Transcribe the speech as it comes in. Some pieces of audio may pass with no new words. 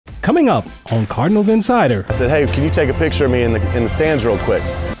Coming up on Cardinals Insider. I said, hey, can you take a picture of me in the stands real quick?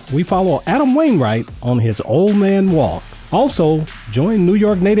 We follow Adam Wainwright on his old man walk. Also, join New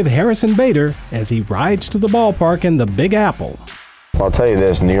York native Harrison Bader as he rides to the ballpark in the Big Apple. Well, I'll tell you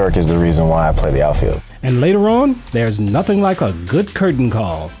this, New York is the reason why I play the outfield. And later on, there's nothing like a good curtain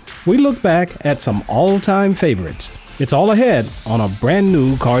call. We look back at some all-time favorites. It's all ahead on a brand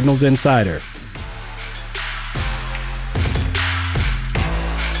new Cardinals Insider.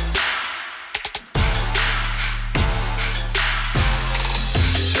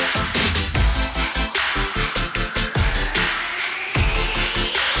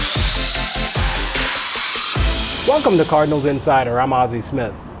 Welcome to Cardinals Insider. I'm Ozzie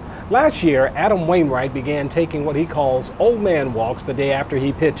Smith. Last year, Adam Wainwright began taking what he calls old man walks the day after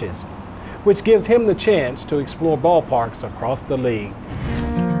he pitches, which gives him the chance to explore ballparks across the league.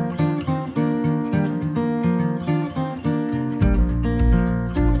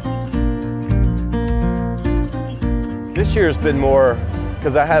 This year's been more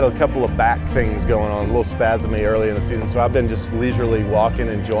because I had a couple of back things going on, a little spasmy early in the season, so I've been just leisurely walking,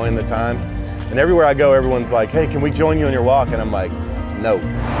 enjoying the time. And everywhere I go, everyone's like, hey, can we join you on your walk? And I'm like, no.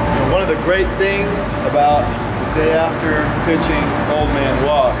 One of the great things about the day after pitching old man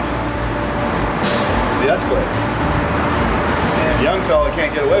walk is the Escalade. And the young fella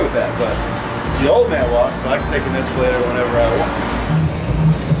can't get away with that, but it's the old man walk, so I can take an escalator whenever I want.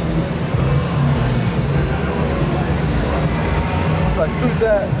 It's like, who's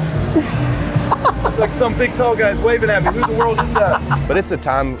that? Like some big tall guy's waving at me. Who in the world is that? But it's a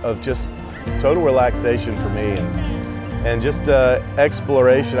time of just total relaxation for me and just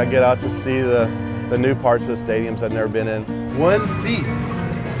exploration. I get out to see the new parts of the stadiums I've never been in. One seat.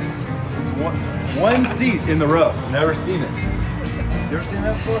 It's one seat in the row. Never seen it. You ever seen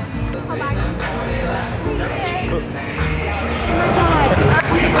that before?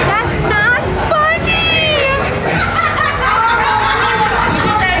 That's not funny!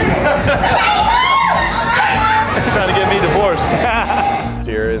 Trying to get me divorced.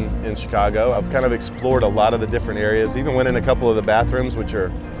 Here in Chicago, I've kind of explored a lot of the different areas, even went in a couple of the bathrooms, which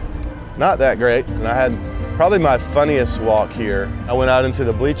are not that great. And I had probably my funniest walk here. I went out into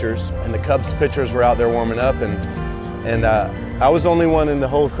the bleachers and the Cubs pitchers were out there warming up and I was the only one in the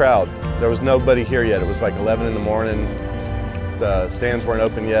whole crowd. There was nobody here yet. It was like 11 in the morning. The stands weren't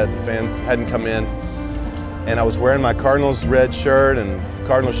open yet. The fans hadn't come in. And I was wearing my Cardinals red shirt and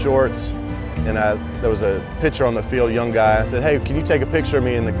Cardinals shorts. And there was a pitcher on the field, young guy. I said, hey, can you take a picture of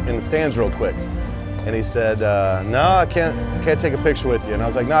me in the stands real quick? And he said, no, I can't take a picture with you. And I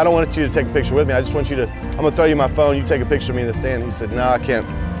was like, no, I don't want you to take a picture with me. I just want you to, I'm gonna throw you my phone, you take a picture of me in the stand. He said, no, I can't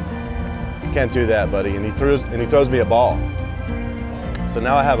do that, buddy. And he throws me a ball. So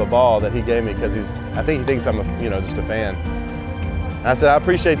now I have a ball that he gave me because I think he thinks I'm just a fan. And I said, I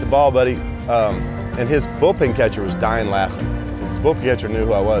appreciate the ball, buddy. And his bullpen catcher was dying laughing. His bullpen catcher knew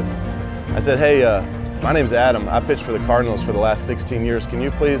who I was. I said, hey, my name's Adam. I pitched for the Cardinals for the last 16 years. Can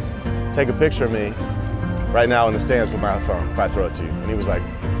you please take a picture of me right now in the stands with my phone if I throw it to you? And he was like,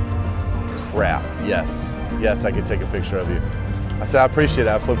 crap, yes, I can take a picture of you. I said, I appreciate it.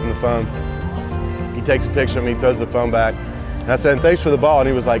 I flipped him the phone. He takes a picture of me, throws the phone back. And I said, thanks for the ball. And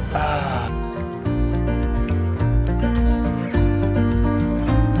he was like, ah.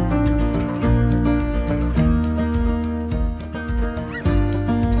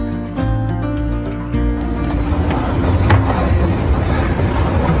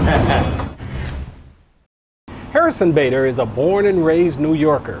 Harrison Bader is a born and raised New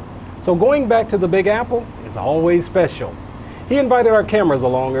Yorker, so going back to the Big Apple is always special. He invited our cameras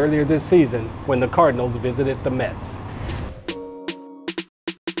along earlier this season when the Cardinals visited the Mets.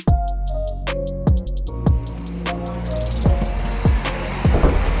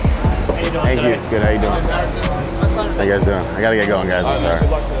 Thank you. Good, how you doing? How you guys doing? I gotta get going, guys. I'm sorry.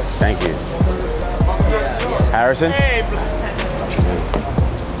 Thank you. Harrison?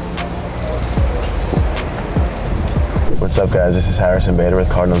 What's up, guys? This is Harrison Bader with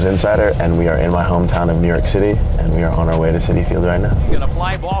Cardinals Insider, and we are in my hometown of New York City, and we are on our way to Citi Field right now. Gonna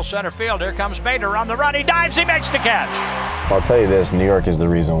fly ball center field. Here comes Bader on the run. He dives. He makes the catch. I'll tell you this, New York is the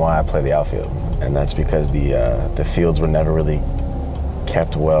reason why I play the outfield, and that's because the fields were never really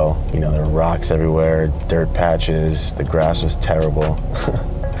kept well. You know, there were rocks everywhere, dirt patches, the grass was terrible.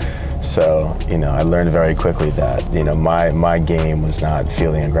 So, you know, I learned very quickly that, you know, my game was not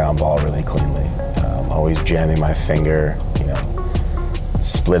fielding a ground ball really cleanly. Always jamming my finger, you know,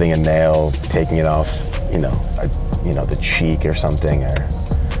 splitting a nail, taking it off, the cheek or something.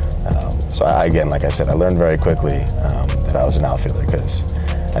 So again, like I said, I learned very quickly that I was an outfielder because,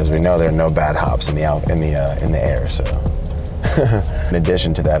 as we know, there are no bad hops in the air. So In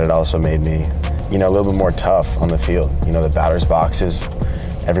addition to that, it also made me, you know, a little bit more tough on the field. You know, the batter's boxes,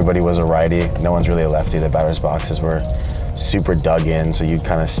 everybody was a righty. No one's really a lefty. The batter's boxes were super dug in, so you'd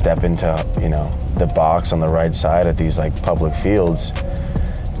kind of step into, you know, the box on the right side at these like public fields,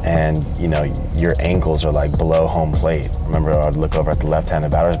 and you know, your ankles are like below home plate. Remember, I'd look over at the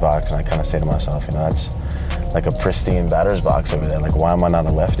left-handed batter's box and I kind of say to myself, you know, that's like a pristine batter's box over there. Like, why am I not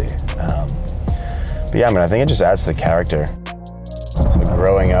a lefty? But yeah, I mean, I think it just adds to the character. So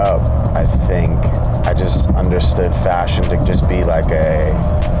growing up, I think I just understood fashion to just be like a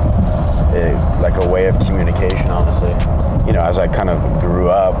way of communication, honestly. You know, as I kind of grew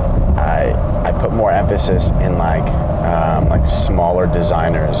up, I put more emphasis in like smaller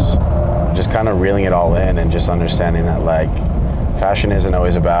designers, just kind of reeling it all in and just understanding that like fashion isn't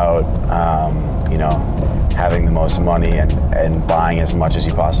always about you know, having the most money and buying as much as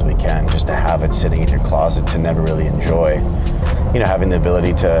you possibly can, just to have it sitting in your closet to never really enjoy. You know, having the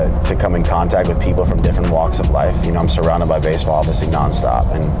ability to come in contact with people from different walks of life. You know, I'm surrounded by baseball obviously nonstop,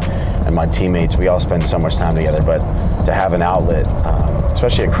 and my teammates, we all spend so much time together, but to have an outlet,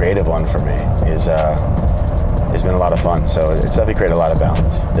 especially a creative one for me, it's been a lot of fun. So it's definitely created a lot of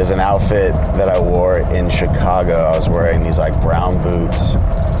balance. There's an outfit that I wore in Chicago. I was wearing these like brown boots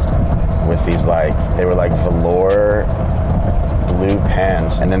with these like, they were like velour blue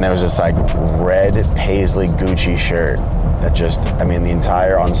pants, and then there was this like red paisley Gucci shirt that just, I mean, the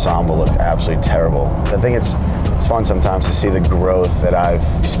entire ensemble looked absolutely terrible. I think it's fun sometimes to see the growth that I've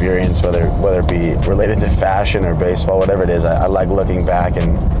experienced, whether it be related to fashion or baseball, whatever it is. I like looking back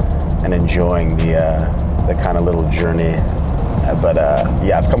and enjoying the kind of little journey. But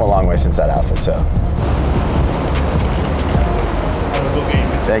yeah, I've come a long way since that outfit, so.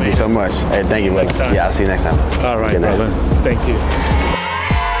 Thank you so much. Hey, thank you, buddy. Yeah, I'll see you next time. All right, brother. Thank you.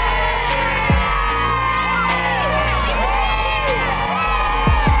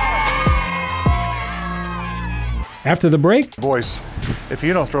 After the break, boys, if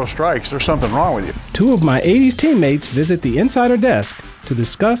you don't throw strikes, there's something wrong with you. Two of my 80s teammates visit the Insider Desk to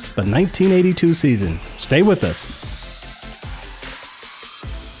discuss the 1982 season. Stay with us.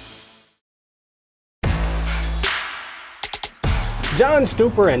 John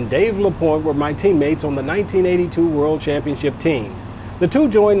Stuper and Dave LaPoint were my teammates on the 1982 World Championship team. The two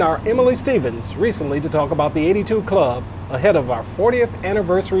joined our Emily Stevens recently to talk about the 82 club ahead of our 40th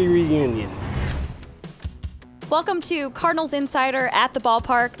anniversary reunion. Welcome to Cardinals Insider at the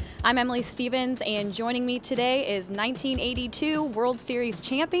ballpark. I'm Emily Stevens, and joining me today is 1982 World Series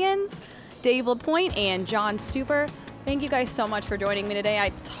champions, Dave LaPoint and John Stuper. Thank you guys so much for joining me today.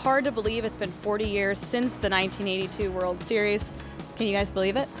 It's hard to believe it's been 40 years since the 1982 World Series. Can you guys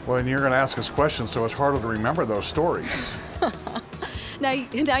believe it? Well, and you're going to ask us questions, so it's harder to remember those stories. Now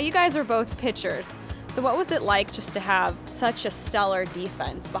you guys are both pitchers. So what was it like just to have such a stellar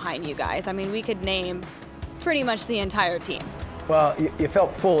defense behind you guys? I mean, we could name pretty much the entire team. Well, you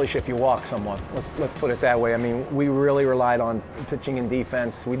felt foolish if you walked someone. Let's put it that way. I mean, we really relied on pitching and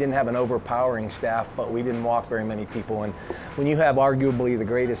defense. We didn't have an overpowering staff, but we didn't walk very many people. And when you have arguably the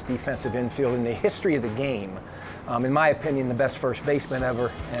greatest defensive infield in the history of the game, in my opinion, the best first baseman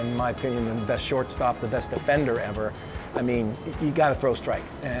ever, and in my opinion, the best shortstop, the best defender ever, I mean, you got to throw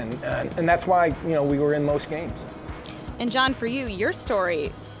strikes. And that's why, you know, we were in most games. And John, for you, your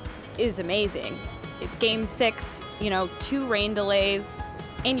story is amazing. Game 6, you know, 2 rain delays,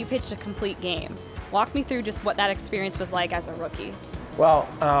 and you pitched a complete game. Walk me through just what that experience was like as a rookie. Well,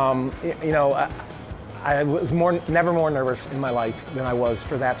 you know, I was never more nervous in my life than I was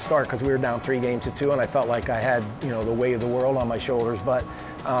for that start, because we were down 3-2, and I felt like I had, you know, the weight of the world on my shoulders. But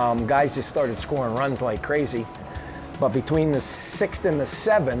guys just started scoring runs like crazy. But between the 6th and the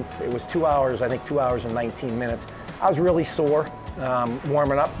 7th, it was 2 hours, I think 2 hours and 19 minutes. I was really sore.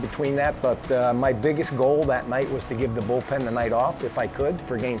 Warming up between that, but my biggest goal that night was to give the bullpen the night off if I could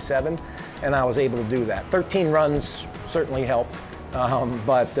for Game 7, and I was able to do that. 13 runs certainly helped,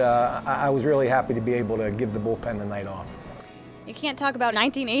 but I was really happy to be able to give the bullpen the night off. You can't talk about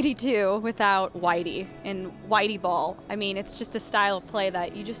 1982 without Whitey and Whitey ball. I mean, it's just a style of play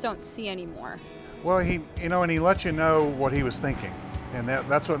that you just don't see anymore. Well, he let you know what he was thinking. And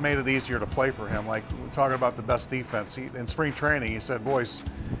that's what made it easier to play for him. Like, we're talking about the best defense. In spring training, he said, boys,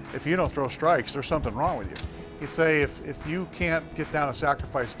 if you don't throw strikes, there's something wrong with you. He'd say, if you can't get down a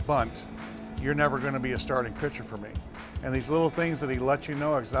sacrifice bunt, you're never going to be a starting pitcher for me. And these little things that he let you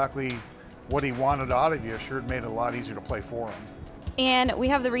know exactly what he wanted out of you sure made it a lot easier to play for him. And we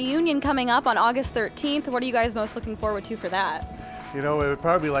have the reunion coming up on August 13th. What are you guys most looking forward to for that? You know, it would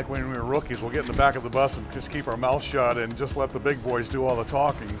probably be like when we were rookies. We'll get in the back of the bus and just keep our mouths shut and just let the big boys do all the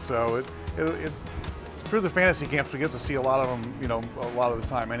talking. So it's through the fantasy camps, we get to see a lot of them, you know, a lot of the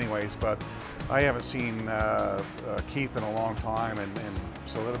time anyways, but I haven't seen Keith in a long time, and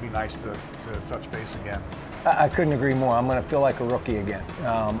so it'll be nice to touch base again. I couldn't agree more. I'm going to feel like a rookie again. You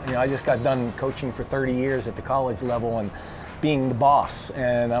know, I just got done coaching for 30 years at the college level and being the boss,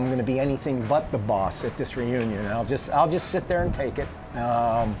 and I'm going to be anything but the boss at this reunion. I'll just sit there and take it,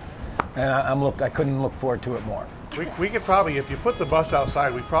 and I couldn't look forward to it more. We could probably, if you put the bus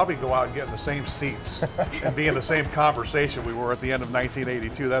outside, we'd probably go out and get in the same seats and be in the same conversation we were at the end of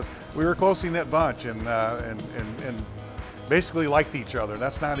 1982. We were a closely knit bunch and basically liked each other.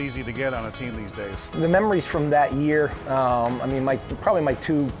 That's not easy to get on a team these days. The memories from that year, I mean, probably my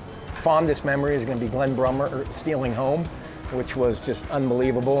two fondest memories are going to be Glenn Brummer stealing home, which was just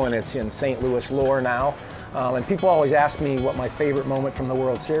unbelievable, and it's in St. Louis lore now. And people always ask me what my favorite moment from the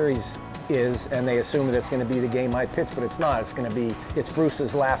World Series is, and they assume that it's going to be the game I pitched, but it's not. It's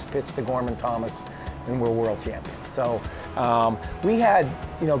Bruce's last pitch to Gorman Thomas, and we're world champions. So we had,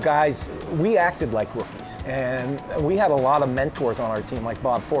 you know, guys, we acted like rookies, and we had a lot of mentors on our team, like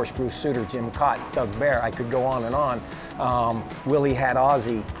Bob Force, Bruce Sutter, Jim Cott, Doug Bear. I could go on and on. Willie had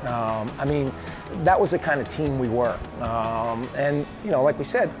Ozzie. I mean, that was the kind of team we were. And, you know, like we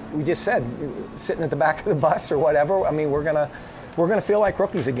just said, sitting at the back of the bus or whatever, I mean, we're gonna feel like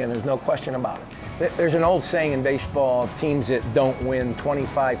rookies again, there's no question about it. There's an old saying in baseball of teams that don't win,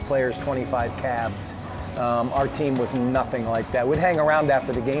 25 players, 25 cabs. Our team was nothing like that. We'd hang around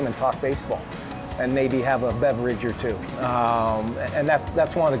after the game and talk baseball and maybe have a beverage or two. And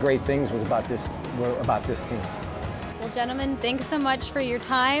that's one of the great things was about this team. Well, gentlemen, thanks so much for your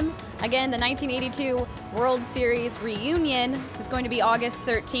time. Again, the 1982 World Series reunion is going to be August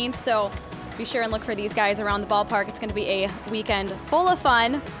 13th, so be sure and look for these guys around the ballpark. It's going to be a weekend full of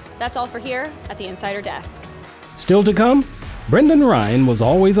fun. That's all for here at the Insider Desk. Still to come, Brendan Ryan was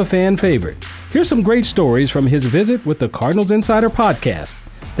always a fan favorite. Here's some great stories from his visit with the Cardinals Insider podcast.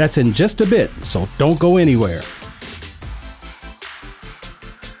 That's in just a bit, so don't go anywhere.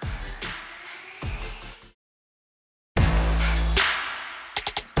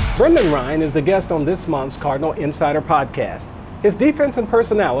 Brendan Ryan is the guest on this month's Cardinal Insider podcast. His defense and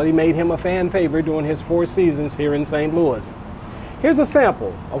personality made him a fan favorite during his 4 seasons here in St. Louis. Here's a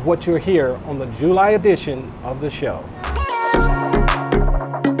sample of what you'll hear on the July edition of the show.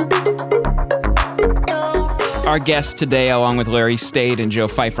 Our guest today, along with Larry Stade and Joe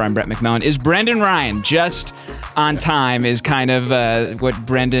Pfeiffer, I'm Brett McMillan, is Brendan Ryan. Just on time is kind of what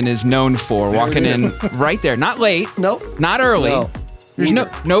Brendan is known for, walking in right there. Not late. Nope. Not early. No. There's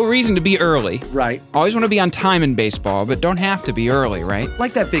no reason to be early. Right. Always want to be on time in baseball, but don't have to be early, right?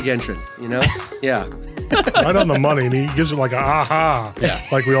 Like that big entrance, you know? Yeah. Right on the money, and he gives it like a aha. Yeah.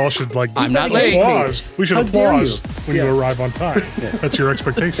 Like we all should like. I'm not late. Applause. We should How dare applause you? when you arrive on time. That's your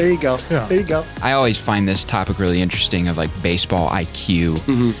expectation. There you go. Yeah. There you go. I always find this topic really interesting of like baseball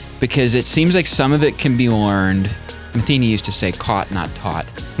IQ because it seems like some of it can be learned. Matheny used to say caught, not taught.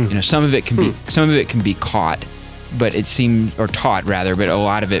 You know, some of it can be caught, but it seems, or taught rather, but a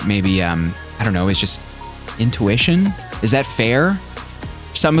lot of it maybe I don't know, is just intuition. Is that fair?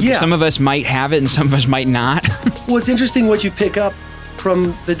 Some of us might have it and some of us might not. Well, it's interesting what you pick up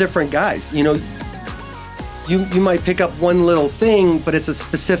from the different guys. You know, you might pick up one little thing, but it's a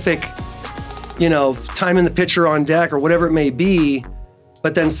specific, you know, time in the pitcher on deck or whatever it may be.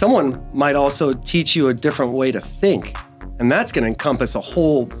 But then someone might also teach you a different way to think. And that's going to encompass a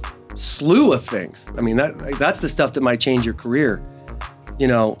whole slew of things. I mean, that's the stuff that might change your career. You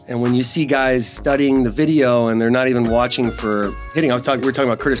know, and when you see guys studying the video and they're not even watching for hitting, we were talking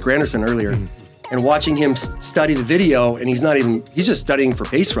about Curtis Granderson earlier, and watching him study the video, and he's just studying for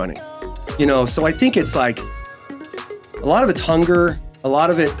base running. You know, so I think it's like, a lot of it's hunger, a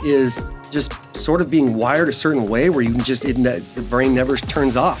lot of it is just sort of being wired a certain way where you can just, the brain never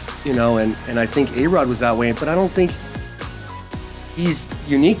turns off, you know, and I think A-Rod was that way, but I don't think he's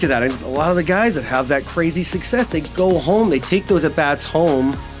unique to that. And a lot of the guys that have that crazy success, they go home, they take those at-bats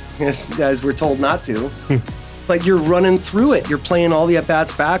home, as we're told not to, but you're running through it. You're playing all the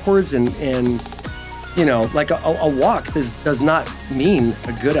at-bats backwards and you know, like a walk does not mean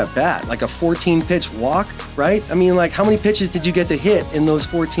a good at-bat. Like a 14-pitch walk, right? I mean, like how many pitches did you get to hit in those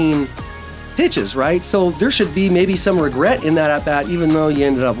 14 pitches, right? So there should be maybe some regret in that at-bat even though you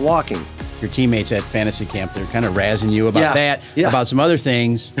ended up walking. Your teammates at fantasy camp, they're kind of razzing you about about some other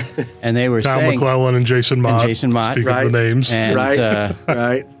things, and they were Tom saying McClellan and Jason Mott. Speaking of the names, and,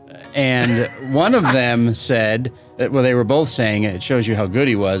 right. And one of them said, well, they were both saying it shows you how good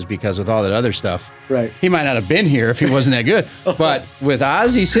he was because with all that other stuff, he might not have been here if he wasn't that good. But with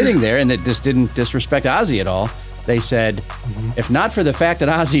Ozzie sitting there, and this didn't disrespect Ozzie at all, they said, if not for the fact that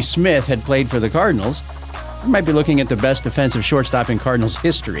Ozzie Smith had played for the Cardinals, you might be looking at the best defensive shortstop in Cardinals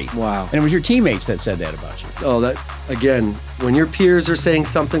history. Wow. And it was your teammates that said that about you. Oh, that, again, when your peers are saying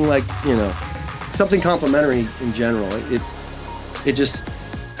something like, you know, something complimentary in general, it just,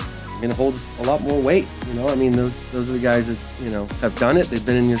 I mean, it holds a lot more weight, you know? I mean, those are the guys that, you know, have done it, they've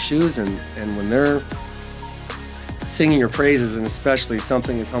been in your shoes, and when they're singing your praises, and especially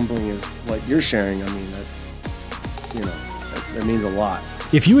something as humbling as what you're sharing, I mean, that, you know, that means a lot.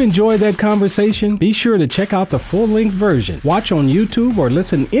 If you enjoyed that conversation, be sure to check out the full-length version. Watch on YouTube or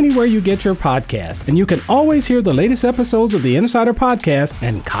listen anywhere you get your podcast. And you can always hear the latest episodes of the Insider Podcast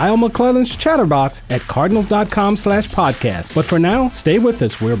and Kyle McClellan's Chatterbox at cardinals.com/podcast. But for now, stay with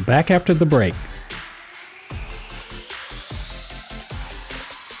us. We're back after the break.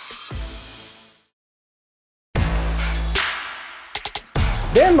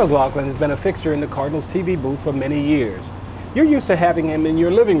 Dan McLaughlin has been a fixture in the Cardinals TV booth for many years. You're used to having him in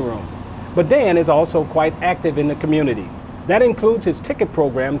your living room, but Dan is also quite active in the community. That includes his ticket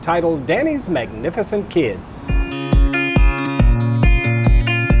program titled Danny's Magnificent Kids.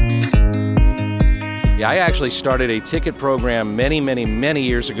 Yeah, I actually started a ticket program many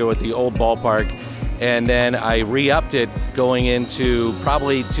years ago at the old ballpark, and then I re-upped it going into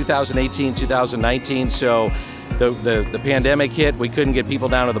probably 2018, 2019, so the pandemic hit, we couldn't get people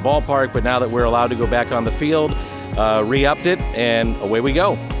down to the ballpark, but now that we're allowed to go back on the field, re-upped it, and away we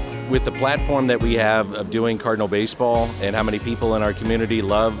go. With the platform that we have of doing Cardinal baseball and how many people in our community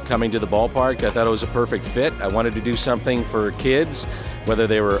love coming to the ballpark, I thought it was a perfect fit. I wanted to do something for kids, whether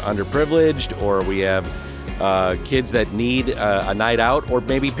they were underprivileged or we have kids that need a night out, or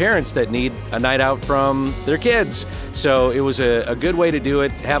maybe parents that need a night out from their kids. So it was a good way to do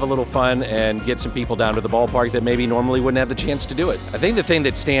it, have a little fun, and get some people down to the ballpark that maybe normally wouldn't have the chance to do it. I think the thing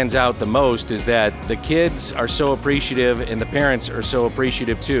that stands out the most is that the kids are so appreciative and the parents are so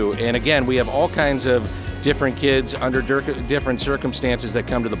appreciative too. And again, we have all kinds of different kids under different circumstances that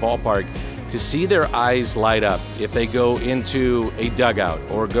come to the ballpark. To see their eyes light up if they go into a dugout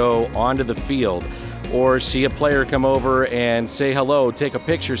or go onto the field, or see a player come over and say hello, take a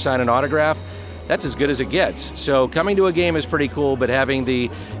picture, sign an autograph, that's as good as it gets. So coming to a game is pretty cool, but having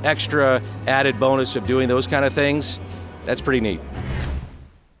the extra added bonus of doing those kind of things, that's pretty neat.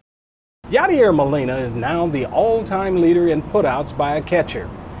 Yadier Molina is now the all-time leader in putouts by a catcher.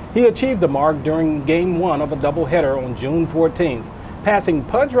 He achieved the mark during Game 1 of a doubleheader on June 14th, passing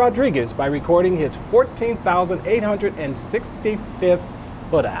Pudge Rodriguez by recording his 14,865th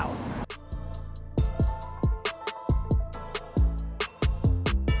putout.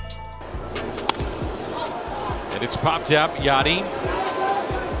 It's popped up, Yadi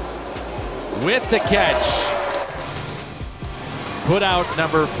with the catch. Put out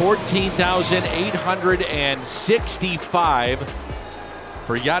number 14,865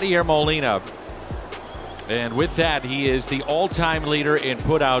 for Yadier Molina. And with that, he is the all-time leader in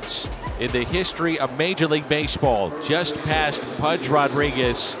putouts in the history of Major League Baseball. Just past Pudge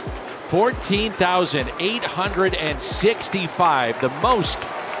Rodriguez, 14,865, the most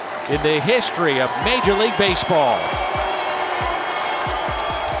in the history of Major League Baseball.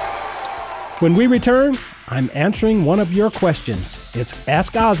 When we return, I'm answering one of your questions. It's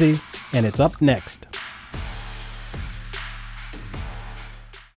Ask Ozzie, and it's up next.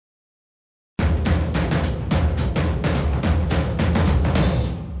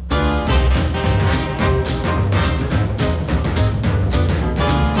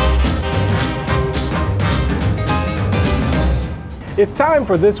 It's time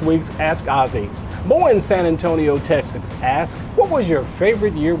for this week's Ask Ozzie. Bo in San Antonio, Texas asks, what was your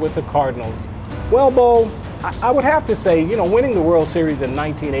favorite year with the Cardinals? Well, Bo, I would have to say, winning the World Series in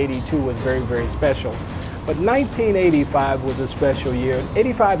 1982 was very special. But 1985 was a special year,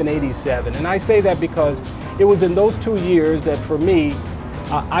 85 and 87. And I say that because it was in those 2 years that, for me,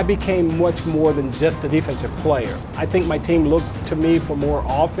 I became much more than just a defensive player. I think my team looked to me for more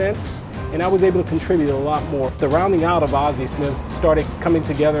offense, and I was able to contribute a lot more. The rounding out of Ozzie Smith started coming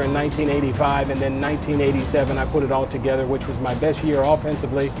together in 1985, and then 1987 I put it all together, which was my best year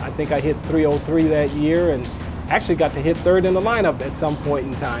offensively. I think I hit .303 that year and actually got to hit third in the lineup at some point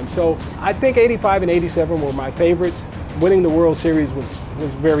in time. So I think 85 and 87 were my favorites. Winning the World Series was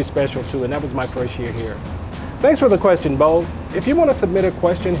very special too, and that was my first year here. Thanks for the question, Bo. If you want to submit a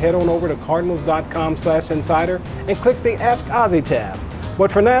question, head on over to cardinals.com/insider and click the Ask Ozzie tab. But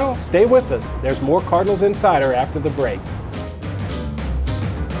for now, stay with us. There's more Cardinals Insider after the break.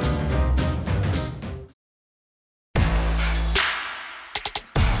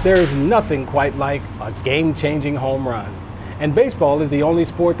 There is nothing quite like a game-changing home run. And baseball is the only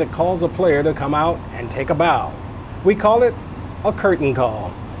sport that calls a player to come out and take a bow. We call it a curtain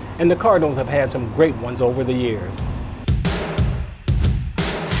call, and the Cardinals have had some great ones over the years.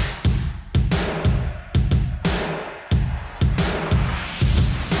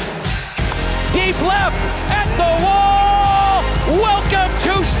 Deep left at the wall. Welcome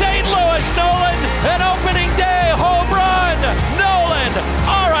to St. Louis, Nolan. An opening day home run. Nolan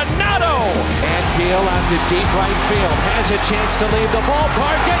Arenado. And Keel out to deep right field. Has a chance to leave the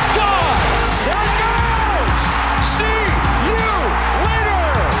ballpark. It's gone. There it goes. See you later.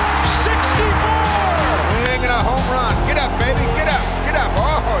 64. Hanging a home run. Get up, baby. Get up. Get up.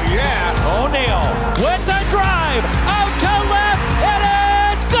 Oh, yeah. O'Neill with the drive. Out to left. And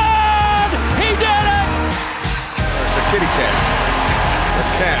it's gone. He did it. There's a kitty cat. The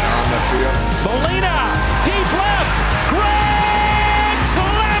cat on the field. Molina, deep left. Grand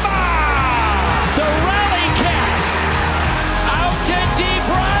slammer. The rally cat. Out to deep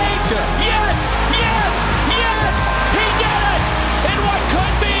right. Yes, yes, yes. He did it. In what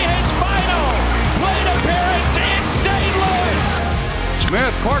could be his final plate appearance in St. Louis.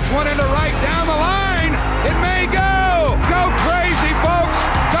 Smith corks one into right down the line. It may go. Go crazy, folks.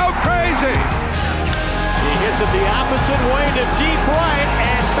 Go crazy. He hits it the opposite way to deep right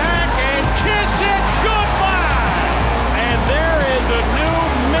and back and kiss it goodbye. And there is a new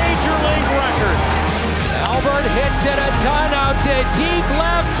major league record. Albert hits it a ton out to deep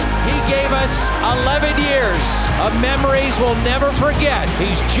left. He gave us 11 years of memories we'll never forget.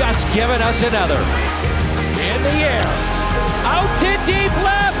 He's just given us another. In the air. Out to deep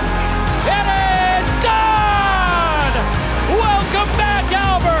left. It is gone. Welcome back,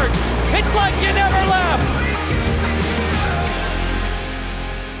 Albert. It's like you never left.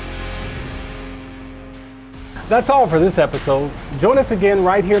 That's all for this episode. Join us again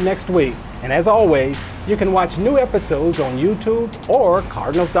right here next week. And as always, you can watch new episodes on YouTube or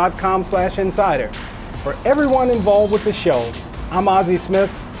cardinals.com/insider. For everyone involved with the show, I'm Ozzie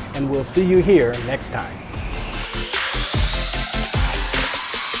Smith, and we'll see you here next time.